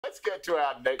let's get to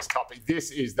our next topic.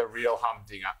 This is the real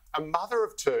humdinger. A mother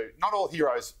of two, not all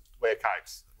heroes wear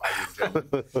capes, ladies and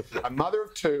gentlemen. A mother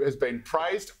of two has been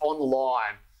praised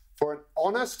online for an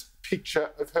honest picture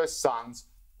of her son's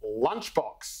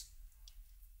lunchbox.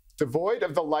 Devoid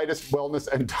of the latest wellness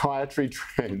and dietary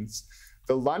trends,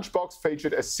 the lunchbox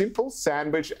featured a simple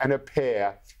sandwich and a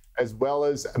pear, as well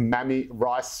as a Mammy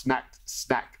rice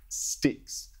snack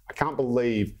sticks. I can't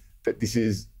believe that this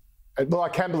is... Well, I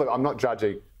can believe, I'm not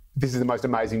judging. This is the most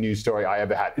amazing news story I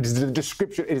ever had. It is a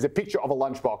description, it is a picture of a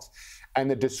lunchbox and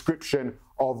the description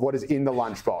of what is in the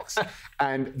lunchbox.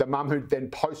 And the mum who then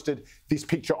posted this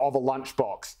picture of a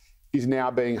lunchbox is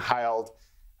now being hailed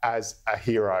as a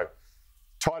hero.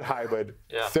 Todd Hayward,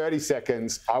 30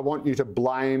 seconds. I want you to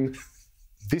blame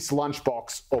this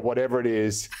lunchbox or whatever it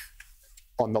is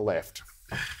on the left.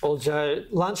 Well, Joe,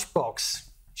 lunchbox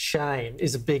shame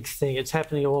is a big thing. It's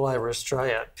happening all over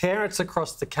Australia. Parents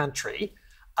across the country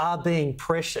are being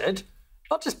pressured,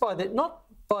 not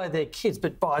by their kids,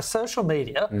 but by social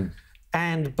media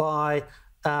and by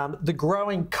the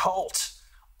growing cult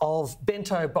of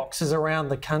bento boxes around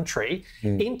the country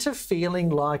into feeling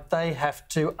like they have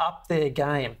to up their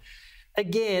game.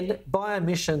 Again, by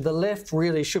omission, the left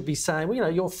really should be saying, well, you know,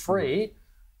 you're free.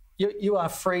 You are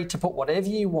free to put whatever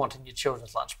you want in your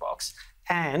children's lunchbox.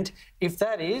 And if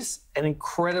that is an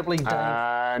incredibly dangerous...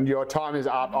 And your time is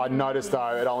up. I noticed,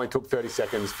 though, it only took 30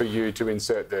 seconds for you to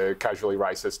insert the casually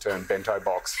racist term bento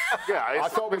box. Yeah, I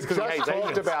thought we just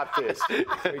talked about this. We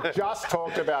just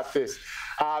talked about this.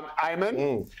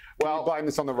 Eamon, well, you blame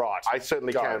this on the right? I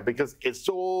certainly can, because it's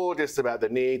all just about the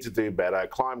need to do better,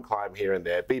 climb here and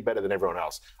there, be better than everyone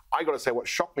else. I got to say, what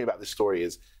shocked me about this story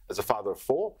is, as a father of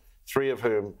four, three of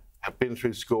whom have been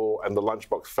through school and the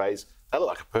lunchbox phase, they look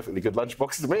like a perfectly good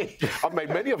lunchbox to me. I've made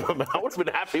many of them and I would have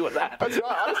been happy with that. That's right.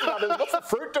 I just wondered, what's the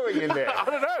fruit doing in there? I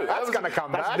don't know. That's going to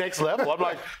come back. That's next level. I'm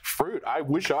like, fruit. I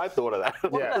wish I thought of that.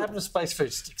 What did happen to space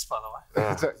food sticks, by the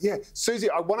way? So, Susie,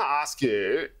 I want to ask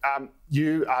you,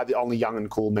 you are the only young and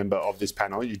cool member of this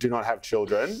panel. You do not have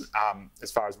children,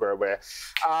 as far as we're aware.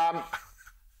 As far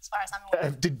as I'm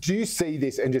aware. Did you see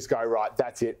this and just go, right,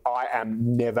 that's it, I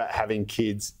am never having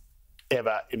kids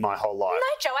ever in my whole life?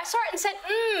 No, Joe, I saw it and said,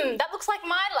 that looks like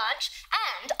my lunch.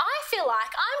 And I feel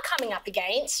like I'm coming up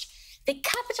against the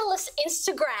capitalist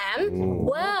Instagram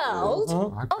world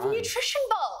of nutrition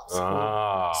bowls. So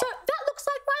that looks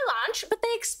like my lunch, but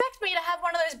they expect me to have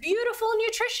one of those beautiful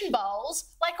nutrition bowls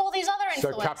like all these other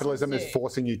influencers So capitalism is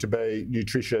forcing you to be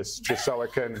nutritious just so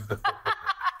it can...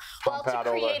 Well, to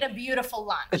create a beautiful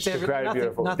lunch. It's very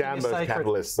beautiful. Down those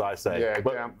capitalists, I say. Yeah,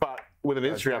 but with an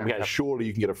Instagram account, surely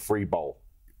you can get a free bowl.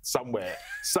 Somewhere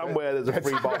there's a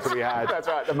free bowl to be had. That's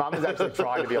right. The mum is actually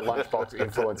trying to be a lunchbox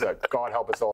influencer. God help us all.